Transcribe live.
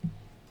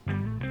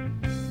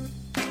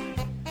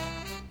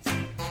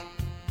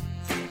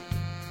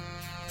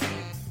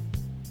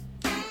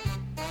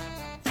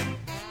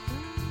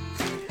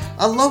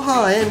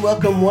Aloha and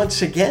welcome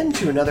once again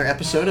to another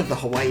episode of the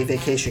Hawaii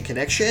Vacation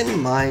Connection.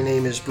 My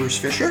name is Bruce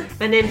Fisher.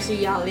 My name is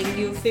Yaling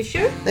Yu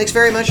Fisher. Thanks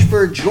very much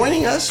for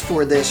joining us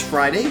for this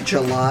Friday,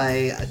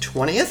 July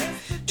 20th,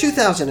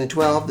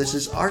 2012. This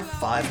is our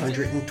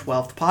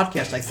 512th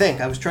podcast, I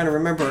think. I was trying to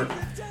remember.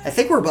 I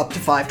think we're up to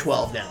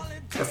 512 now,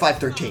 or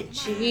 513.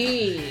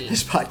 Gee.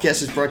 This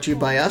podcast is brought to you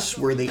by us.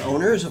 We're the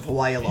owners of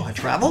Hawaii Aloha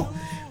Travel.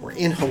 We're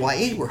in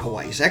Hawaii. We're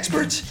Hawaii's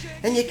experts.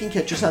 And you can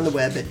catch us on the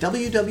web at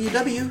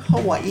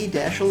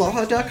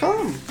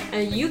www.hawaii-aloha.com.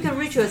 And you can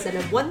reach us at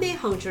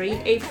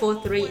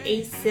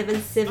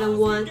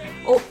 1-800-843-8771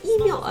 or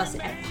email us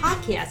at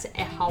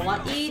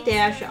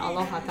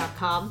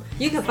podcast@hawaii-aloha.com.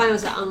 You can find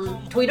us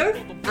on Twitter.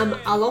 I'm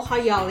Aloha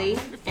Yali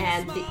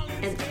and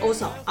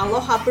also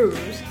Aloha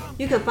Bruce.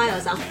 You can find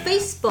us on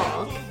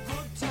Facebook.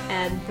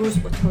 And Bruce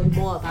will tell you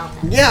more about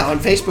that. Yeah, on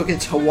Facebook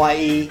it's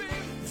Hawaii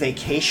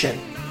Vacation.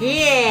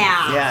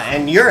 Yeah. Yeah,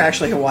 and you're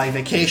actually Hawaii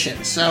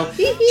Vacation. So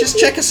just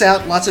check us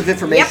out. Lots of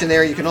information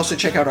there. You can also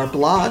check out our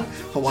blog,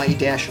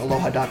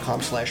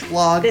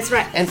 hawaii-aloha.com/blog. That's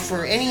right. And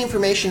for any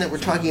information that we're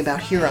talking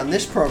about here on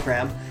this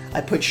program,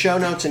 I put show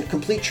notes and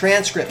complete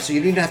transcripts, so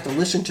you don't even have to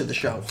listen to the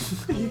show.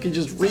 You can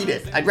just read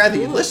it. I'd rather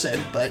you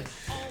listen, but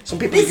some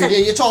people,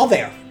 it's all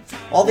there.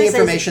 All the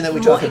information that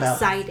we talk about.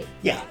 Exciting.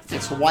 Yeah,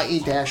 it's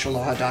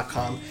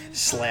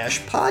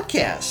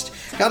hawaii-aloha.com/podcast.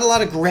 Got a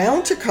lot of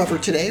ground to cover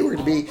today. We're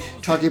going to be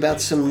talking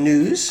about some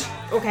news.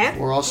 Okay.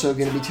 We're also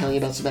going to be telling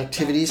you about some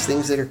activities,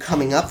 things that are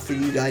coming up for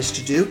you guys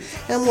to do.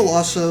 And we're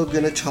also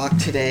going to talk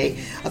today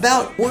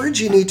about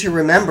words you need to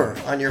remember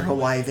on your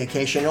Hawaii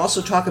vacation. And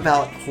also talk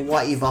about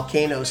Hawaii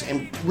volcanoes.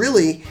 And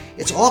really,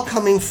 it's all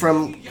coming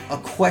from a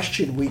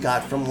question we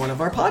got from one of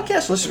our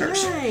podcast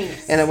listeners.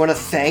 Nice. And I want to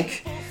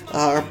thank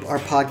our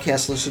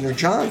podcast listener,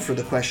 John, for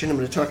the question. I'm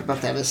going to talk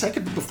about that in a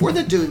second. But before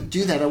they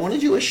do that, I want to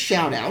do a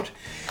shout out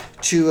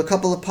to a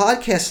couple of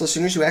podcast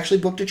listeners who actually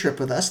booked a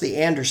trip with us, the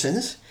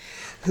Andersons,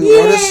 who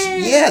wrote us.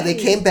 Yeah, they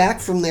came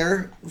back from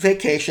their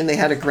vacation. They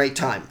had a great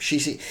time.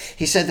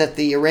 He said that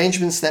the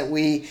arrangements that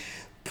we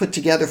put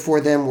together for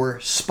them were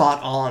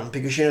spot on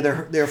because, you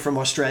know, they're from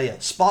Australia.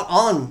 Spot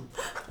on.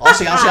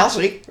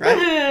 Aussie, right?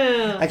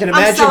 I can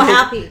imagine. I'm so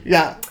happy.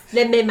 Yeah.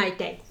 That made my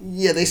day.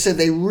 Yeah, they said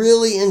they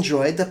really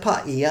enjoyed the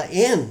Paia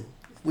Inn,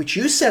 which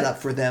you set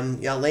up for them,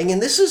 Yaling.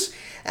 And this is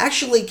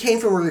actually came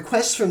from a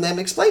request from them.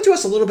 Explain to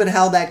us a little bit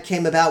how that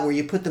came about, where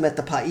you put them at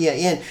the Paia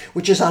Inn,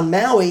 which is on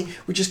Maui,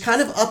 which is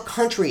kind of up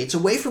country. It's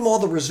away from all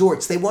the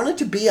resorts. They wanted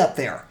to be up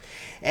there.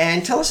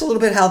 And tell us a little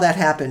bit how that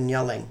happened,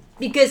 Yaling.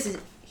 Because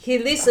he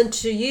listened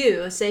to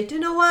you say, do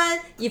you know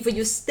what? If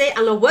you stay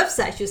on the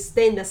website, you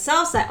stay in the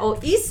south side or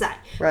east side.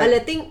 Right. But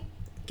they're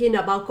thinking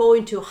about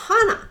going to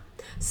Hana.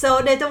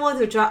 So they don't want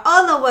to drive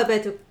all the way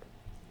back to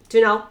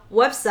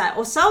website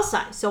or south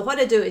side. So what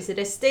they do is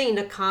they stay in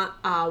the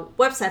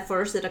website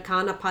first, the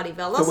Kaanapali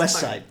developer. The west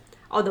side.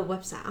 Oh, the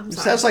website. I'm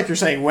sorry. Sounds like you're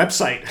saying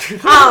website.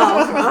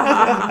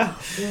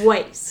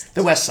 West.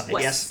 The west side,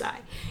 West yes.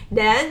 side.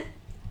 Then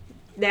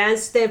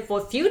stay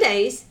for a few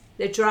days.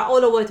 They drive all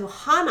the way to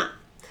Hana.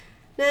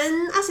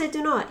 Then I said,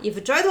 you know what? If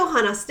you drive to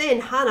Hana, stay in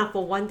Hana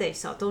for one day.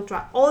 So don't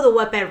drive all the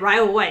way back right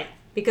away.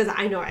 Because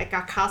I know I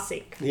got car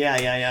sick.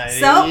 Yeah.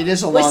 So it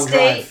is a long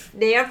drive. We stay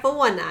there for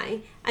one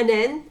night. And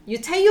then you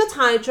take your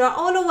time, drive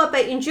all the way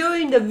back,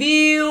 enjoying the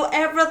view,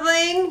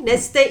 everything. Then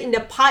stay in the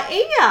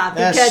Paia.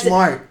 That's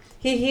smart.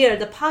 He hear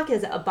the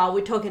podcast about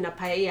we're talking about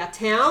Paia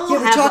town.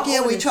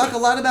 Yeah, we talk a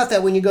lot about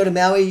that when you go to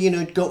Maui,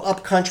 go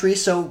up country.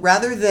 So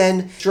rather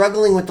than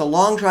struggling with the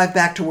long drive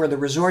back to where the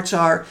resorts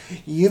are,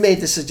 you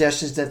made the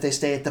suggestions that they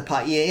stay at the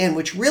Paia Inn,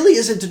 which really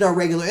isn't in our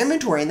regular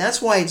inventory. And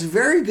that's why it's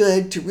very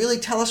good to really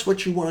tell us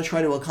what you want to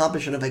try to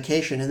accomplish on a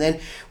vacation. And then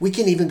we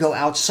can even go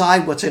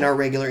outside what's in our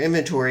regular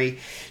inventory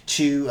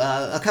to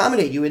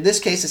accommodate you. In this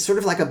case, it's sort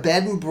of like a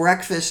bed and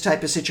breakfast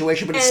type of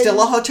situation, but it's still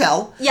a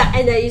hotel. Yeah,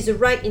 and it's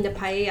right in the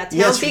Paia town.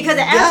 Yes, because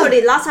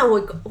actually last time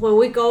when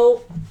we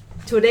go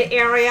to the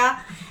area,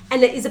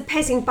 and it's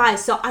passing by,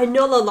 so I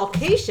know the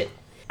location.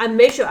 I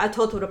make sure I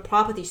talk to the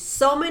property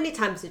so many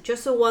times,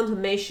 just want to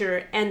make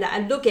sure, and I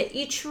look at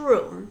each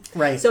room.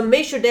 Right. So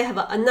make sure they have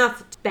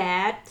enough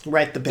bed.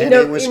 Right, the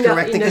bed was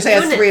correct because they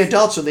had 3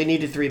 adults, so they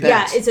needed 3 beds.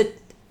 Yeah, it's a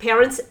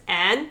parents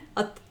and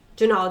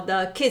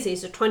the kids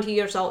is 20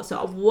 years old, so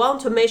I want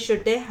to make sure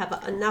they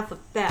have enough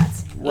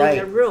beds in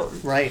the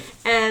room. Right.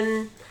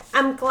 And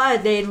I'm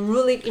glad they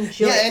really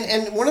enjoy it. Yeah,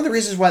 and one of the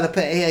reasons why the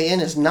Paia Inn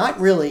is not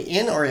really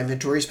in our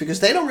inventory is because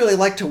they don't really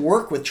like to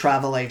work with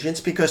travel agents,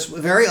 because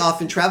very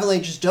often travel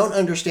agents don't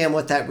understand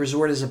what that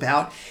resort is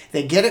about.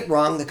 They get it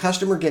wrong. The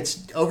customer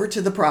gets over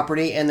to the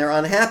property and they're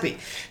unhappy.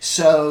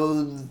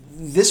 So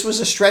this was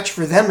a stretch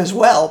for them as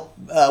well,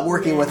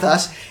 working with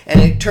us, and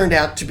it turned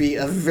out to be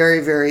a very,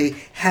 very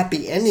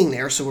happy ending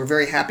there. So we're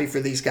very happy for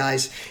these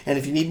guys. And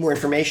if you need more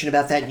information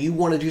about that, you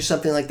want to do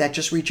something like that,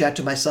 just reach out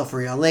to myself or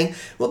Yaling.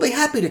 We'll be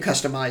happy to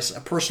customize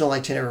a personal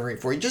itinerary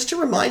for you. Just to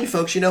remind you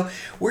folks,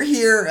 we're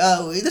here.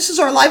 This is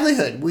our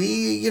livelihood.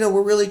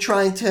 We're really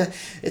trying to.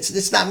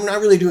 It's not. We're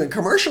not really doing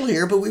commercial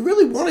here, but we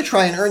really want to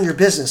try and earn your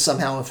business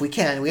somehow if we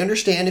can. We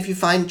understand if you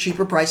find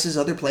cheaper prices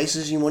other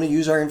places, you want to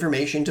use our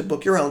information to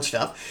book your own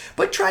stuff,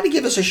 but try to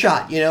give us a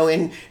shot.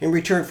 In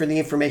return for the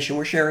information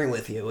we're sharing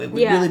with you, it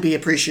would really be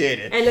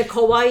appreciated. And the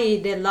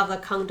Kauai, they love the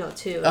condo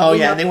too. Oh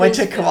yeah, they went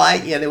to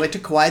Kauai. Yeah, they went to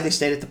Kauai. They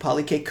stayed at the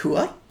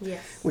Palikekua.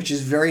 Yes. Which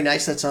is very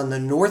nice. That's on the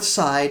north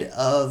side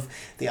of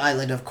the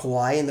island of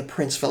Kauai in the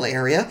Princeville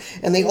area.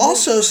 And they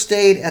also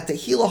stayed at the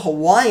Hilo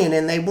Hawaiian,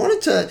 and they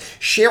wanted to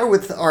share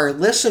with our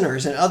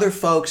listeners and other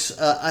folks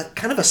a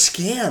kind of a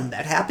scam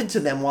that happened to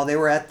them while they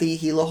were at the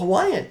Hilo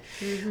Hawaiian.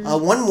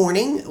 One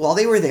morning, while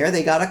they were there,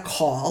 they got a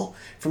call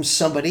from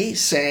somebody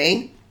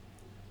saying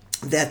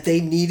that they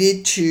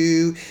needed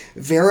to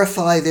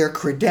verify their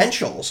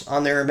credentials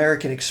on their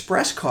American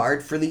Express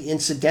card for the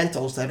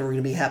incidentals that are going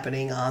to be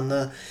happening at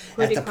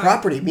the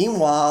property.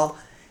 Meanwhile,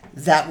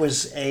 that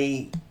was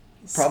it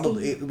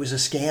was a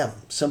scam.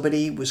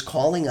 Somebody was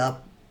calling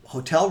up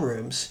hotel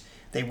rooms.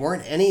 They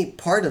weren't any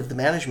part of the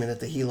management at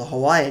the Hilo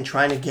Hawaiian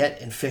trying to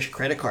get and fish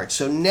credit cards.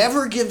 So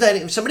never give that.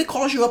 If somebody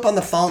calls you up on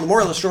the phone, the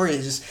moral of the story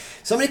is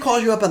somebody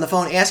calls you up on the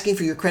phone asking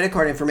for your credit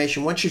card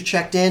information once you've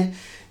checked in.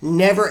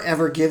 Never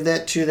ever give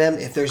that to them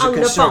if there's a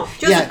concern. On the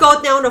phone. Just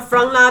go down the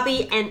front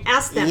lobby and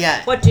ask them,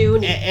 what do you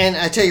need? And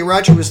I tell you,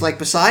 Roger was like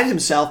beside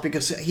himself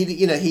because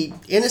he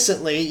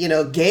innocently,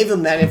 gave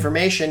him that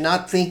information,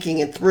 not thinking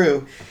it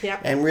through,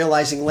 and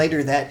realizing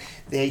later that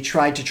they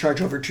tried to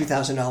charge over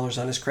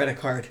 $2,000 on his credit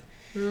card.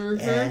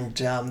 And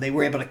they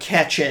were able to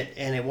catch it,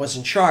 and it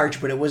wasn't charged,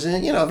 but it was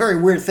a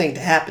very weird thing to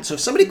happen. So if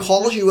somebody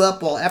calls you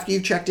up after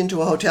you've checked into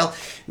a hotel,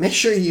 make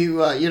sure you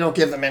don't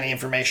give them any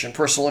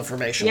personal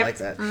information like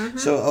that.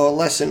 So a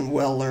lesson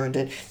well learned.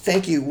 And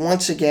thank you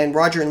once again,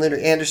 Roger and Linda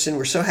Anderson.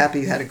 We're so happy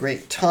you had a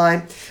great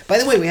time. By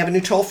the way, we have a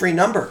new toll-free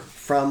number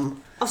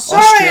from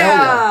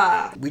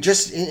Australia. We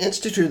just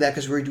instituted that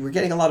because we're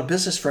getting a lot of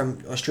business from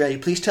Australia.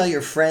 Please tell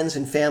your friends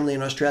and family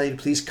in Australia to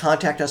please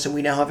contact us, and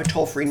we now have a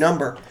toll-free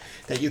number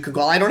that you can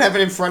call. I don't have it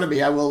in front of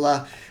me.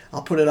 I'll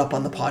put it up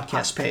on the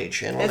podcast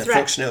page, and I'll let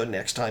folks know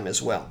next time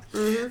as well.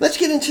 Let's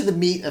get into the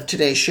meat of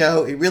today's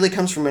show. It really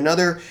comes from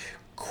another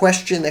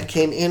question that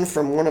came in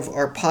from one of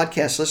our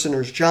podcast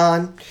listeners,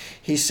 John.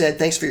 He said,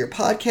 "Thanks for your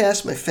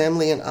podcast. My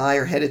family and I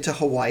are headed to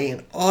Hawaii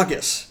in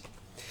August."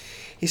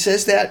 He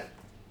says that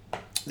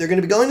they're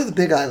going to be going to the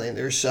Big Island.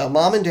 There's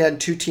mom and dad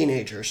and 2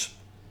 teenagers.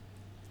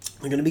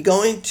 They're going to be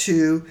going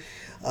to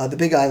the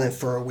Big Island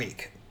for a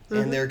week.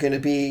 And they're going to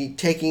be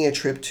taking a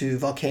trip to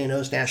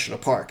Volcanoes National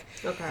Park.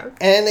 Okay.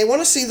 And they want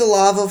to see the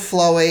lava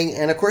flowing.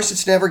 And, of course,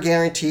 it's never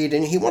guaranteed.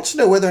 And he wants to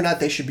know whether or not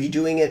they should be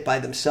doing it by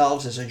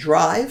themselves as a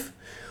drive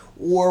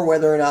or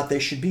whether or not they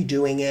should be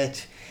doing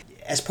it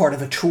as part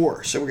of a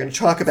tour. So we're going to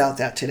talk about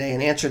that today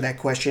and answer that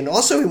question.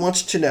 Also, he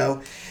wants to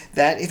know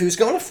that if he was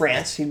going to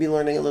France, he'd be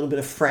learning a little bit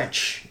of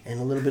French and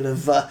a little bit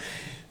of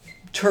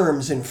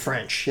terms in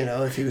French,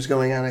 if he was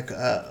going on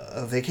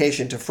a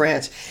vacation to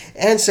France.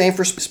 And same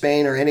for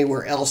Spain or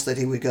anywhere else that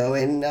he would go.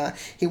 And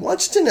he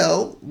wants to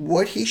know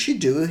what he should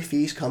do if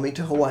he's coming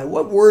to Hawaii.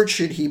 What words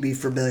should he be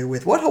familiar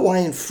with? What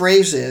Hawaiian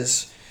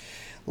phrases,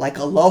 like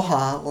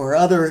aloha or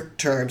other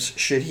terms,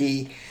 should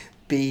he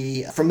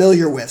be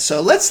familiar with?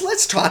 So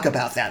let's talk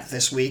about that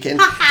this week, and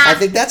I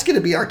think that's going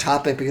to be our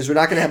topic because we're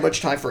not going to have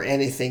much time for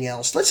anything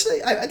else.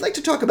 I'd like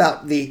to talk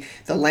about the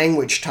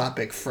language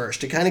topic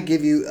first to kind of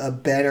give you a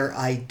better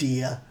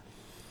idea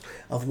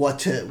of what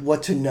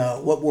to know,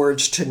 what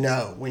words to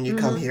know when you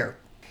come here.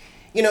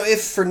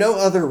 If for no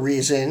other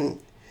reason,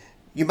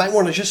 you might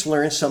want to just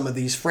learn some of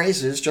these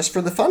phrases just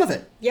for the fun of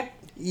it. Yep.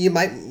 You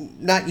might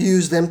not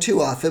use them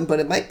too often,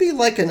 but it might be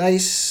like a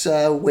nice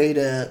way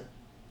to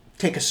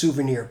take a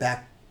souvenir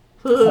back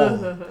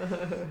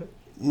home,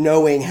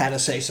 knowing how to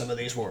say some of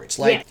these words.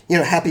 Like,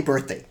 happy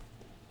birthday.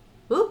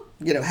 Ooh.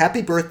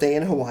 Happy birthday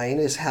in Hawaiian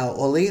is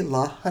Hau'oli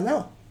la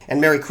Hano. And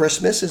Merry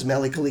Christmas is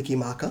Mele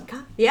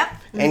Kalikimaka. Yep.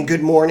 And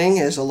good morning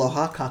is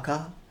Aloha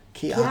Kaka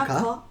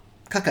Kiaka.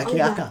 Kaka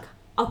Kiaka.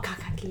 Oh,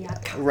 Kaka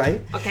Kiaka.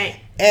 Right?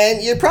 Okay.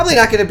 And you're probably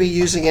not going to be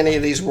using any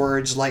of these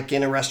words like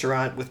in a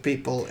restaurant with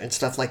people and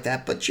stuff like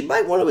that, but you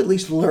might want to at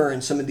least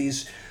learn some of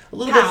these a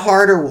little bit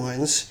harder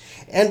ones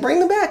and bring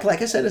them back,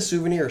 like I said, as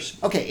souvenirs.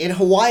 Okay, in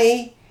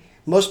Hawaii,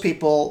 most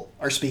people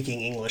are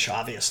speaking English,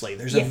 obviously.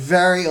 There's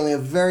only a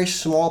very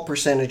small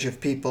percentage of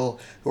people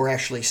who are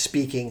actually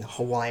speaking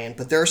Hawaiian.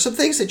 But there are some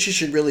things that you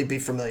should really be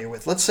familiar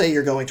with. Let's say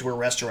you're going to a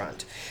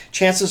restaurant.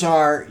 Chances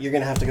are you're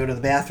going to have to go to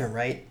the bathroom,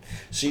 right?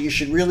 So you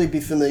should really be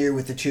familiar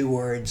with the 2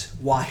 words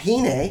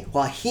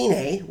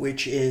wahine,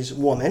 which is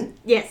woman.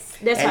 Yes,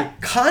 that's right.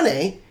 And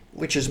kane,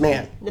 which is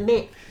man. The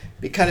man.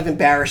 Be kind of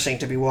embarrassing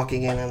to be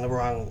walking in the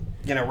wrong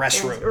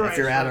restroom if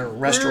you're at a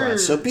restaurant.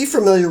 So be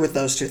familiar with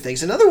those 2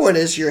 things. Another one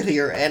is you're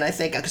here, and I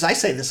think, because I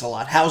say this a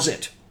lot, how's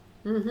it?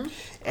 Mm-hmm.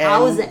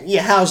 How's it?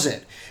 Yeah, how's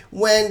it?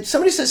 When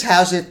somebody says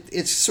how's it,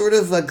 it's sort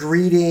of a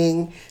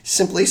greeting,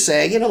 simply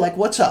say, like,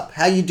 what's up?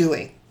 How you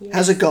doing? Yes.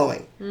 How's it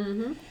going?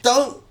 Mm-hmm.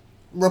 Don't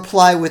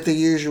reply with the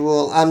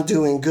usual, I'm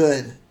doing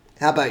good.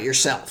 How about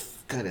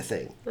yourself? Kind of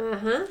thing.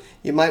 Uh-huh.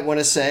 You might want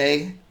to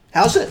say,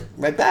 how's it?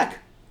 Right back.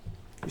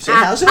 You say,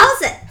 how's it?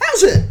 How's it?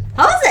 How's it?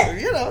 How's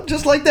it? You know,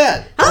 just like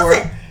that. How's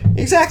it?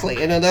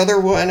 Exactly. And another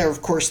one, or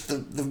of course,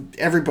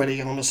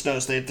 everybody almost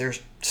knows that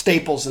there's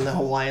staples in the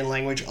Hawaiian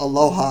language,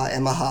 aloha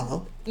and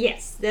mahalo.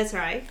 Yes, that's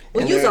right.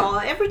 We And use they're- all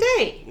every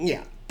day.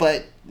 Yeah,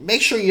 but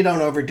make sure you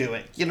don't overdo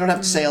it. You don't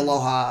have to say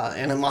aloha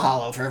and a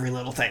mahalo for every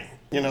little thing.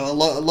 You know,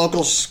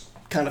 locals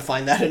kind of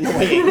find that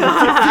annoying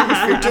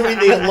if you're doing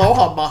the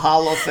aloha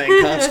mahalo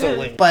thing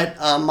constantly. But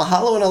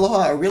mahalo and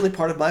aloha are really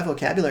part of my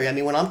vocabulary. I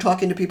mean, when I'm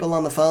talking to people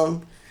on the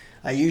phone,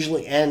 I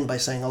usually end by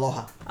saying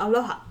aloha.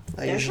 Aloha.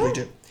 I usually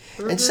do.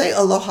 And say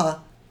aloha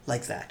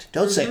like that.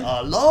 Don't say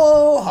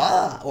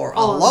aloha or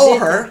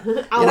aloha.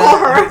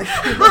 Aloha.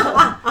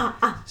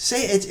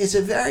 Say it's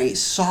a very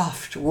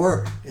soft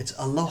word. It's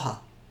aloha.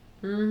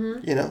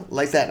 You know,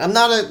 like that. I'm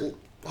not a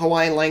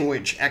Hawaiian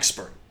language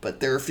expert,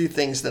 but there are a few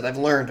things that I've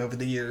learned over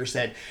the years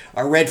that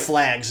are red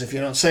flags if you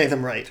don't say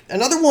them right.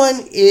 Another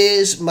one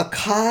is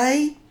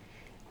Makai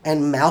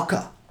and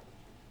Mauka.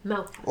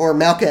 Mauka. Or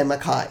Mauka and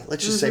Makai.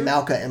 Let's just say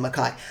Mauka and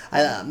Makai.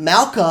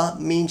 Mauka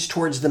means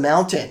towards the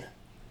mountain.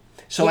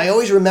 So I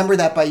always remember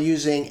that by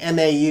using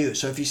MAU.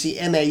 So if you see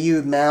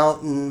MAU,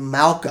 mountain,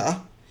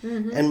 Mauka,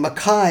 and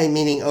Makai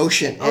meaning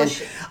ocean. And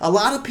a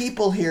lot of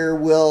people here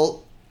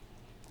will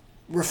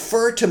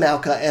refer to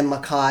Mauka and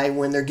Makai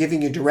when they're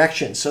giving you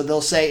directions. So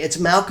they'll say, it's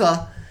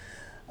Mauka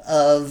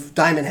of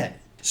Diamond Head.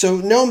 So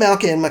no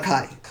Mauka and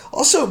Makai.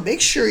 Also, make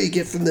sure you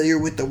get familiar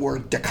with the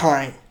word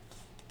Dakine.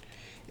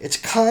 It's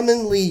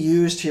commonly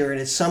used here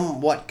and it's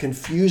somewhat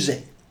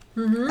confusing.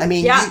 I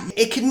mean,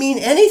 it can mean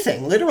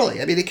anything, literally.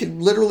 I mean, it could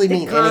literally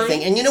mean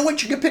anything. And you know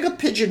what? You can pick up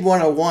Pigeon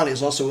 101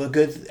 is also a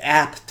good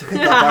app to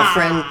pick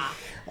up.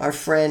 Our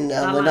friend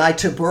Lanai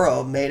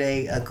Taburo made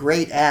a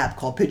great app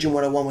called Pigeon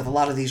 101 with a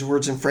lot of these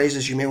words and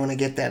phrases. You may want to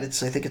get that. I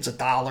think it's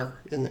 $1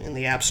 in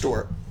the App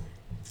Store.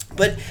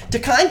 But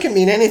Dakine can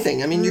mean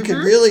anything. I mean, you could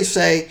really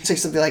say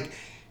something like,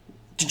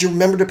 did you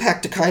remember to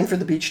pack Dakine for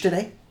the beach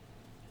today?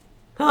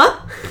 Huh?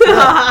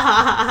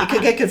 It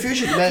could get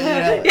confusing. You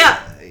know,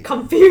 Yeah.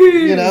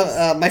 Confused. You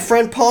know, my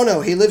friend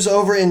Pono, he lives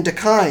over in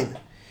Dakine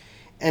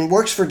and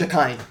works for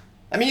Dakine.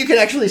 I mean, you can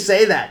actually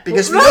say that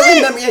because if you don't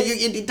remember,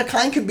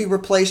 Dakine could be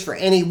replaced for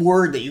any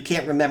word that you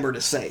can't remember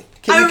to say.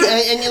 You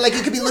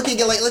could be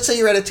looking at, like, let's say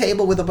you're at a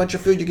table with a bunch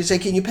of food. You could say,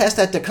 "Can you pass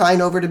that Dakine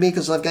over to me?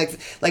 Because I've got,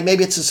 like,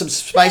 maybe it's some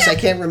spice I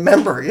can't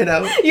remember." You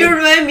know. You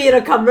remind me of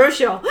a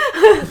commercial.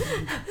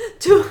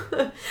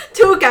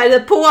 two guys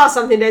pull out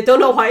something they don't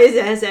know what it is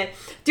and say,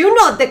 "Do you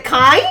know the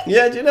kind?"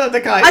 Yeah, do you know the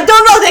kind? I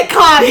don't know the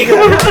kind.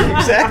 Yeah,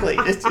 exactly.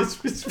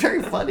 It's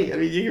very funny. I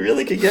mean, you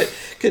really could get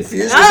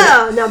confused.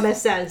 Oh, that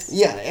makes sense.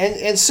 Yeah,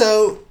 and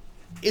so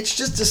it's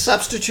just a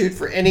substitute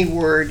for any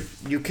word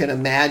you can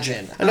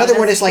imagine. Another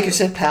one is, like you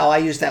said, pow. I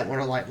use that one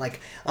a lot. Like,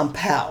 I'm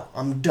pow.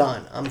 I'm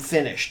done. I'm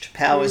finished.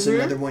 Pow is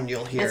another one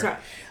you'll hear. That's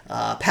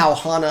right.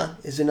 Pauhana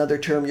is another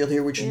term you'll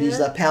hear, which means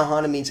that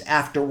Pauhana means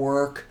after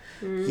work.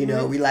 You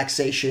know,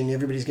 relaxation.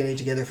 Everybody's getting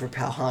together for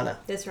Pauhana.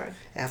 That's right.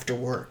 After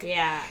work.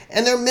 Yeah.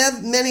 And there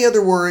are many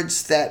other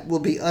words that will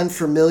be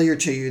unfamiliar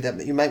to you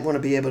that you might want to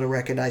be able to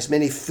recognize.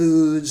 Many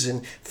foods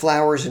and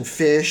flowers and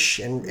fish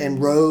and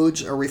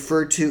roads are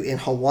referred to in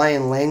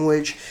Hawaiian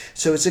language.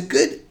 So it's a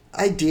good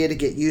idea to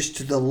get used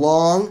to the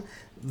long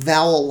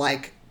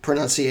vowel-like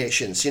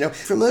pronunciations. You know,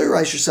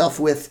 familiarize yourself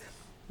with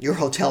your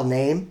hotel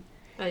name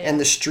and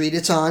the street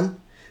it's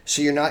on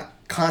so you're not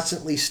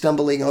constantly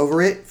stumbling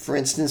over it. For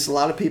instance, a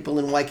lot of people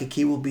in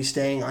Waikiki will be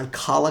staying on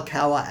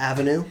Kalakaua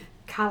Avenue.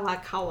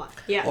 Kalakaua.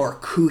 Yeah. Or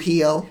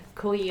Kuhio.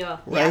 Kuhio.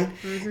 Right?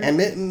 Yeah.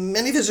 And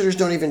many visitors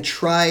don't even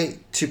try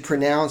to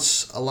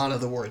pronounce a lot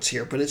of the words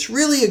here, but it's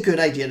really a good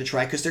idea to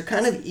try because they're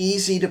kind of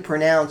easy to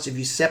pronounce if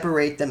you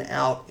separate them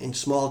out in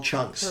small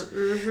chunks.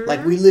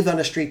 Like we live on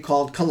a street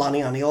called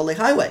Kalanianiole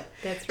Highway.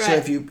 That's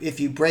right. So if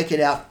you break it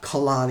out,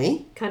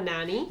 Kalani,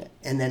 Kanani.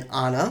 and then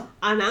Ana,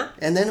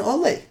 and then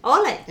Ole.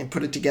 Ole. And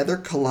put it together,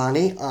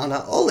 Kalani,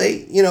 Ana,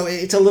 Ole. You know,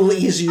 it's a little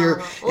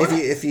easier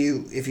if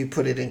you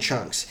put it in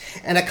chunks.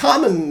 And a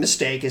common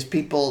mistake is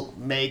people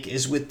make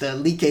is with the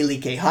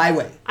Like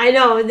Highway. I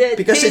know.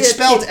 Because it's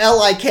spelled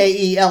Like,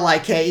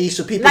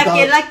 so people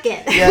like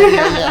it.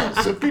 Yeah.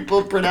 So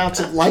people pronounce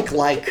it like.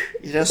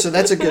 You know, so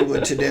that's a good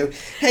one to do.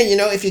 Hey, you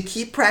know, if you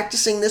keep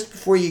practicing this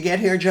before you get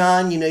here,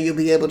 John, you know, you'll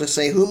be able to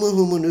say humu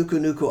nuku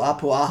nuku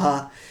apu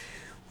aha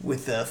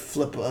with a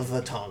flip of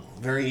a tongue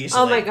very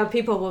easily. Oh my God,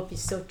 people will be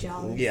so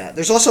jealous. Yeah,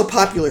 there's also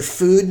popular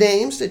food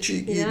names that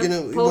you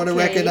want to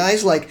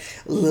recognize, like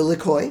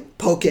lilikoi,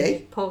 poke,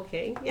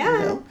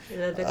 yeah,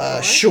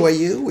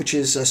 shoyu, which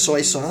is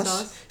soy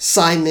sauce,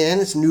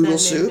 saimin, it's noodle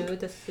soup,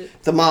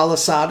 the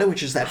malasada,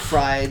 which is that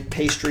fried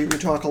pastry we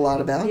talk a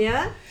lot about.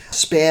 Yeah.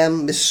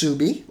 Spam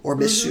misubi or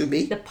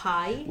misubi, the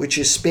pie, which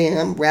is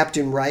spam wrapped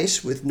in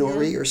rice with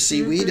nori or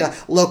seaweed.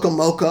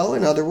 Lokomoko,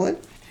 another one.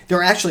 There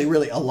are actually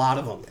really a lot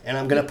of them, and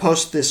I'm going to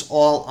post this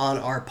all on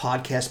our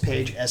podcast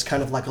page as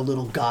kind of like a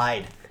little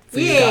guide for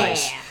you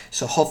guys.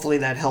 So hopefully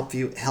that helps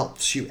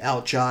you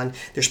out, John.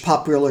 There's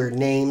popular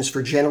names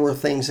for general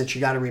things that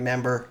you got to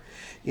remember.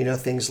 You know,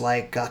 things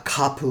like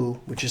kapu,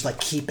 which is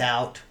like keep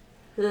out.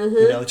 Mm-hmm.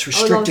 You know, it's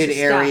restricted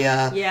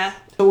area. Yeah.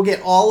 So we'll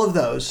get all of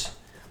those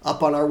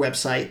up on our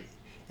website,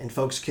 and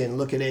folks can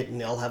look at it,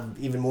 and they'll have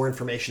even more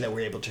information that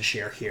we're able to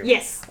share here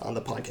on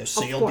the podcast.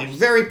 So you'll be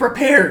very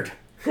prepared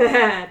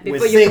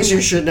with things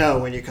you should know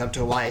when you come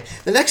to Hawaii.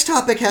 The next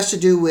topic has to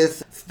do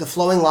with the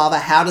flowing lava,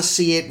 how to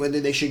see it, whether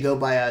they should go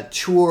by a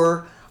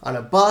tour on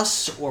a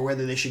bus, or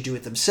whether they should do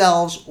it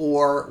themselves,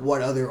 or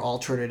what other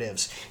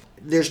alternatives.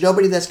 There's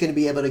nobody that's going to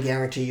be able to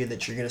guarantee you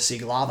that you're going to see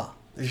lava.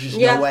 There's just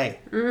no way.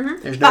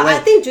 Mm-hmm. There's no way. I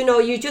think,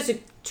 you just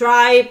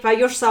drive by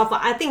yourself.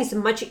 I think it's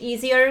much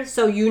easier,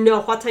 so you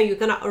know what time you're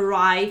going to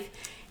arrive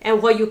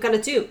and what you're going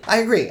to do. I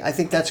agree. I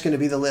think that's going to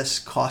be the less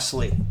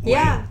costly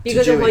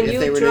because when if you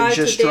they were to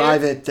just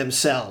drive it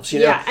themselves. You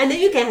know? And then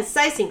you can have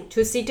sightseeing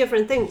to see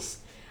different things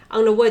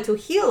on the way to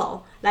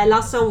Hilo, like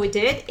last time we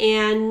did.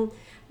 And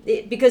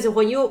because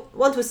when you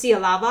want to see a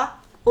lava,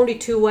 only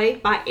two way,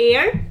 by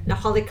air, the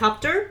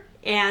helicopter,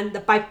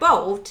 and by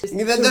boat.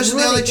 Those are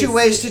the only two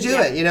ways to do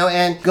it,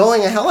 and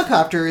going a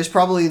helicopter is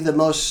probably the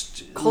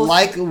most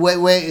likely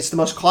way. It's the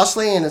most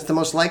costly, and it's the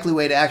most likely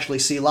way to actually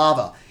see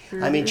lava.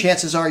 Mm-hmm. I mean,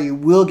 chances are you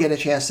will get a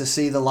chance to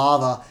see the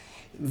lava.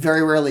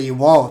 Very rarely you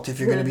won't if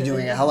you're going to be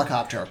doing a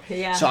helicopter.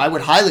 So I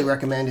would highly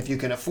recommend, if you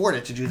can afford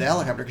it, to do the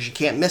helicopter, because you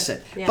can't miss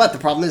it. But the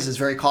problem is it's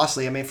very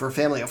costly. I mean, for a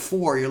family of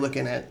four, you're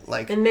looking at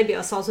and maybe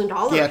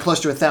 $1,000. Yeah, close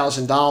to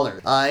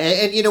 $1,000.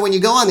 And when you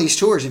go on these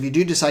tours, if you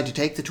do decide to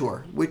take the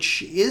tour,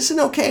 which is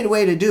an okay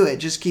way to do it,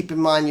 just keep in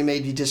mind you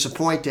may be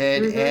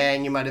disappointed,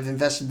 and you might have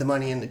invested the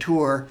money in the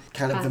tour,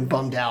 kind of been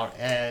bummed out.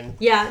 And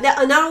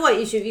another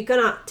way is you're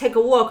gonna take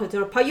a walk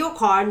to park your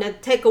car and then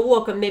take a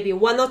walk maybe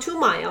 1 or 2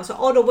 miles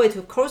all the way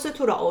to closer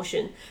to the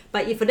ocean.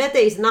 But if that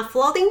day is not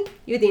flooding,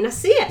 you didn't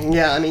see it.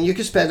 Yeah, I mean, you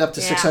could spend up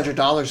to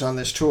 $600 on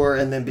this tour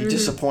and then be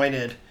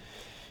disappointed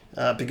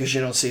because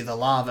you don't see the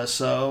lava.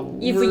 So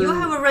if you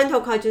have a rental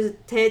car, just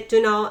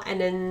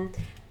and then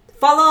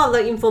follow all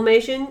the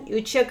information you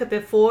check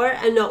before,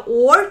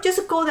 or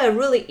just go there,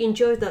 really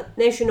enjoy the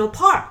national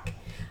park.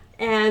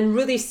 And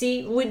really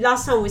see,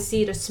 last time we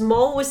see the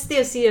smoke, we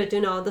still see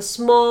the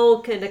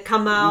smoke and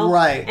come out,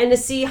 and to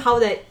see how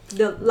the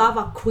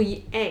lava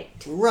create.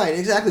 Right,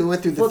 exactly. We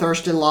went through the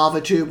Thurston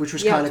lava tube, which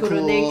was kind of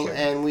cool,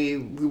 and we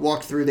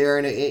walked through there.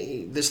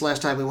 And this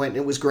last time we went,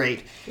 it was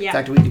great. In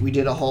fact, we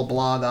did a whole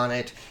blog on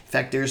it. In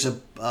fact, there's a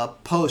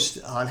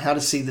post on how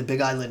to see the Big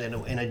Island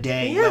in a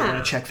day. You might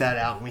want to check that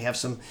out. And we have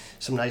some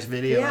nice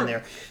video in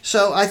there.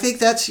 So I think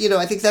that's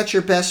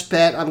your best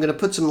bet. I'm going to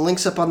put some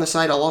links up on the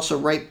site. I'll also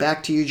write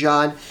back to you, John.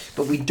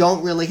 But we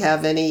don't really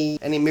have any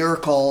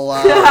miracle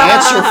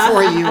answer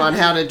for you on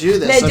how to do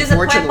this.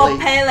 Unfortunately,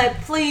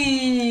 just please.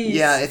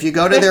 Yeah, if you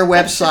go to their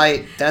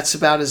website, that's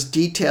about as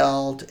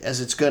detailed as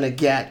it's going to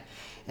get.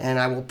 And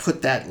I will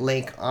put that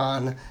link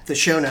on the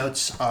show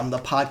notes on the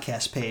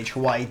podcast page,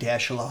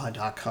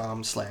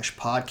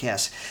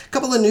 hawaii-aloha.com/podcast. A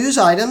couple of news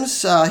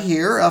items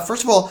here.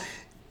 First of all,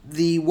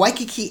 the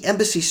Waikiki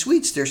Embassy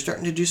Suites, they're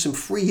starting to do some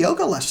free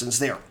yoga lessons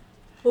there.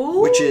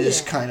 Ooh, which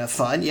is kind of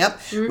fun.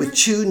 With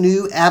 2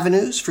 new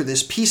avenues for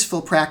this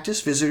peaceful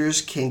practice,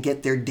 visitors can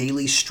get their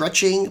daily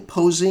stretching,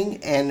 posing,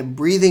 and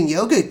breathing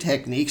yoga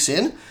techniques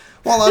in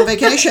while on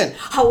vacation.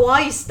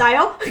 Hawaii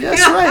style?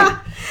 That's right.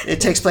 It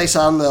takes place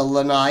on the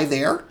lanai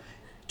there,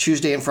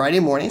 Tuesday and Friday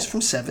mornings from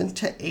 7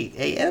 to 8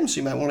 a.m., so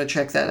you might want to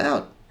check that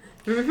out.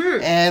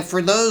 Mm-hmm. And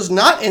for those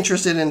not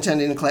interested in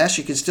attending the class,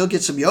 you can still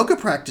get some yoga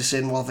practice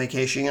in while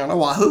vacationing on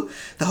Oahu.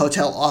 The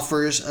hotel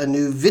offers a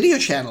new video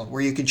channel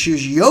where you can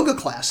choose yoga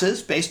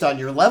classes based on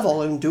your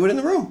level and do it in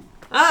the room.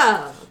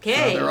 Oh,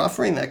 okay. So they're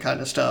offering that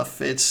kind of stuff.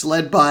 It's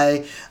led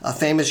by a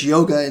famous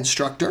yoga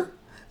instructor,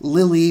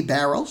 Lily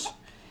Barrels,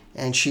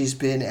 and she's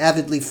been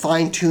avidly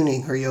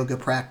fine-tuning her yoga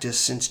practice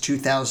since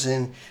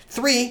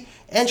 2003,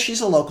 and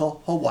she's a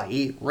local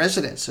Hawaii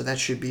resident, so that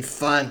should be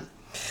fun.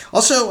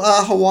 Also,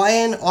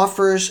 Hawaiian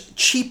offers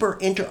cheaper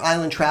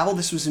inter-island travel.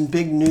 This was in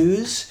big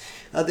news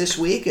this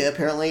week.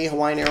 Apparently,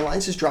 Hawaiian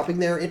Airlines is dropping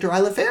their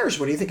inter-island fares.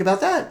 What do you think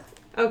about that?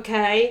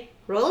 Okay.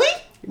 Really?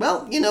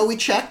 Well, we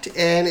checked,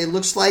 and it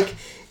looks like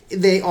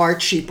they are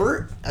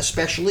cheaper,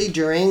 especially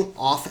during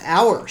off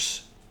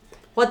hours.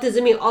 What does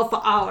it mean, off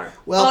hour?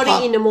 Well,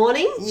 early in the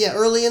morning? Yeah,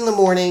 early in the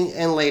morning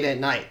and late at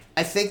night.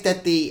 I think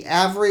that the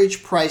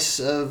average price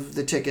of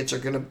the tickets are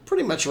going to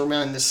pretty much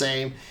remain the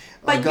same.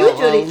 But go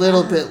usually a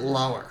little bit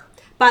lower.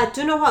 But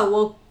you know what?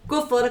 Well,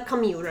 good for the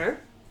commuter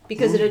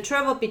because they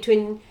travel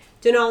between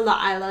the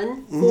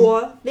island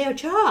for their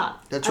job.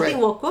 That's right. I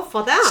think we're good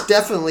for that. It's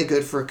definitely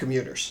good for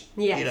commuters.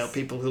 Yes.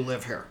 People who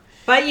live here.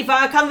 But if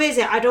I come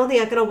visit, I don't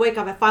think I'm gonna wake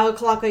up at 5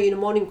 o'clock in the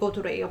morning and go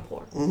to the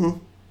airport. Mm-hmm.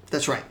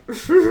 That's right.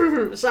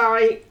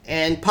 Sorry.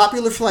 And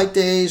popular flight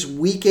days,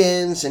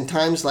 weekends, and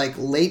times like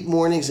late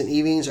mornings and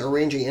evenings are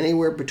ranging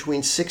anywhere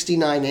between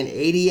 69 and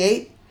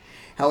 88.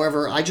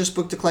 However, I just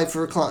booked a flight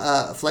for a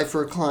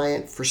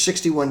client for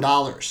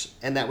 $61,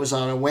 and that was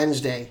on a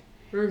Wednesday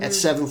at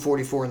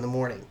 7:44 in the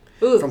morning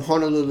from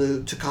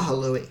Honolulu to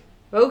Kahului.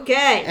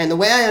 Okay. And the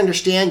way I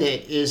understand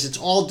it is it's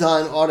all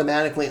done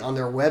automatically on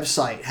their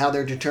website, how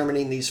they're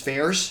determining these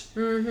fares.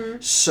 Mm-hmm.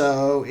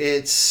 So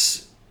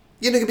it's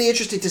going to be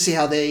interesting to see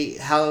how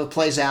it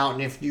plays out,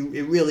 and if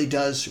it really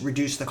does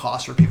reduce the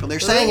cost for people. They're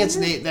saying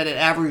that an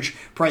average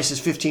price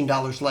is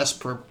 $15 less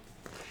per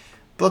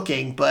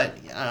booking, but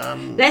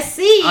let's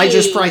see. I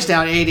just priced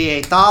out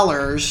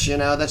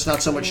 $88. That's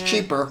not so much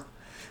cheaper.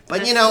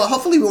 But,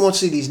 hopefully we won't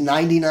see these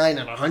 $99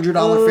 and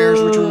 $100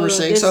 fares, which we were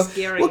seeing. So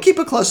we'll keep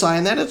a close eye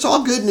on that. It's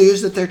all good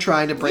news that they're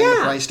trying to bring the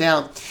price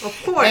down.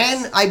 Of course.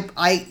 And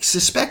I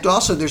suspect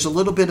also there's a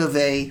little bit of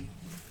a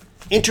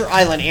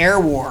inter-island air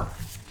war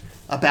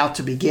about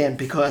to begin,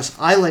 because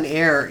Island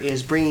Air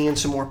is bringing in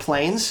some more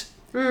planes.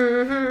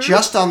 Mm-hmm.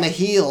 Just on the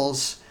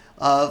heels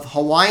of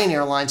Hawaiian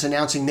Airlines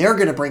announcing they're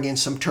going to bring in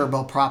some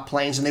turboprop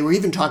planes. And they were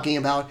even talking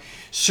about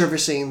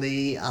servicing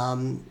the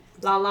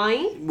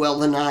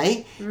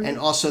Lanai, and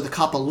also the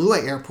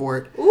Kapalua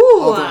Airport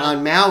over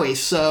on Maui.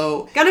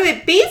 So gonna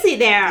be busy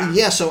there.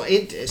 Yeah, so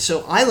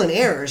Island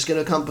Air is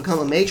going to become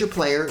a major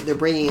player. They're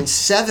bringing in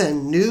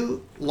 7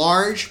 new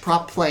large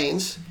prop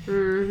planes,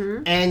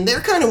 and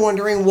they're kind of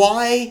wondering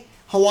why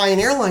Hawaiian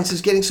Airlines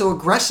is getting so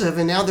aggressive,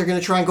 and now they're going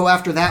to try and go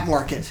after that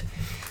market.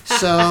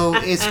 So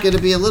it's going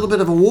to be a little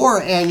bit of a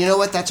war, and you know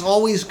what? That's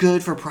always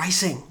good for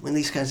pricing when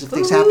these kinds of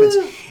things happen.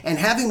 And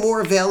having more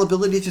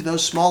availability to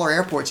those smaller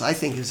airports, I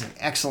think, is an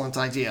excellent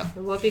idea.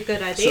 It would be a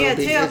good idea, so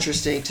it'll be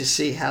interesting to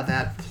see how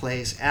that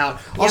plays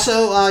out. Yep.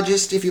 Also,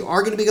 just if you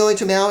are going to be going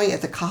to Maui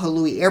at the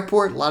Kahului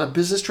Airport, a lot of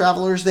business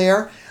travelers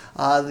there,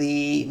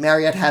 the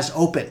Marriott has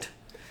opened.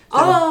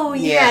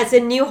 Yes, a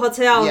new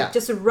hotel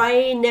just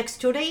right next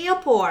to the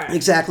airport.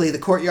 Exactly. The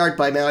Courtyard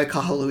by Maui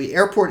Kahului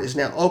Airport is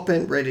now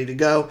open, ready to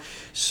go.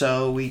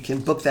 So we can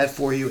book that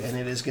for you, and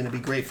it is going to be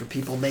great for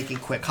people making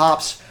quick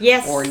hops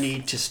or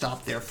need to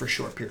stop there for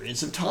short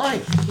periods of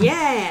time.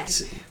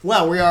 Yes.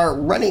 Well, we are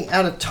running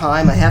out of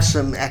time. I have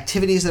some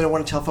activities that I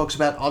want to tell folks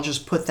about. I'll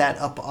just put that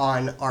up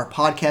on our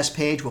podcast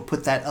page. We'll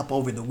put that up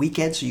over the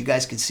weekend so you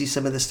guys can see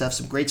some of the stuff,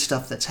 some great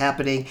stuff that's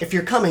happening if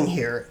you're coming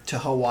here to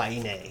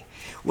Hawaii.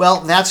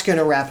 Well, that's going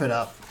to wrap it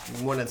up.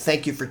 I want to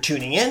thank you for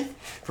tuning in.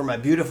 For my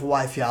beautiful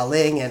wife,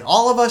 Ya-Ling, and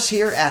all of us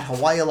here at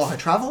Hawaii Aloha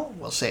Travel,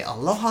 we'll say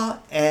aloha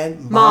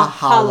and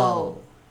mahalo.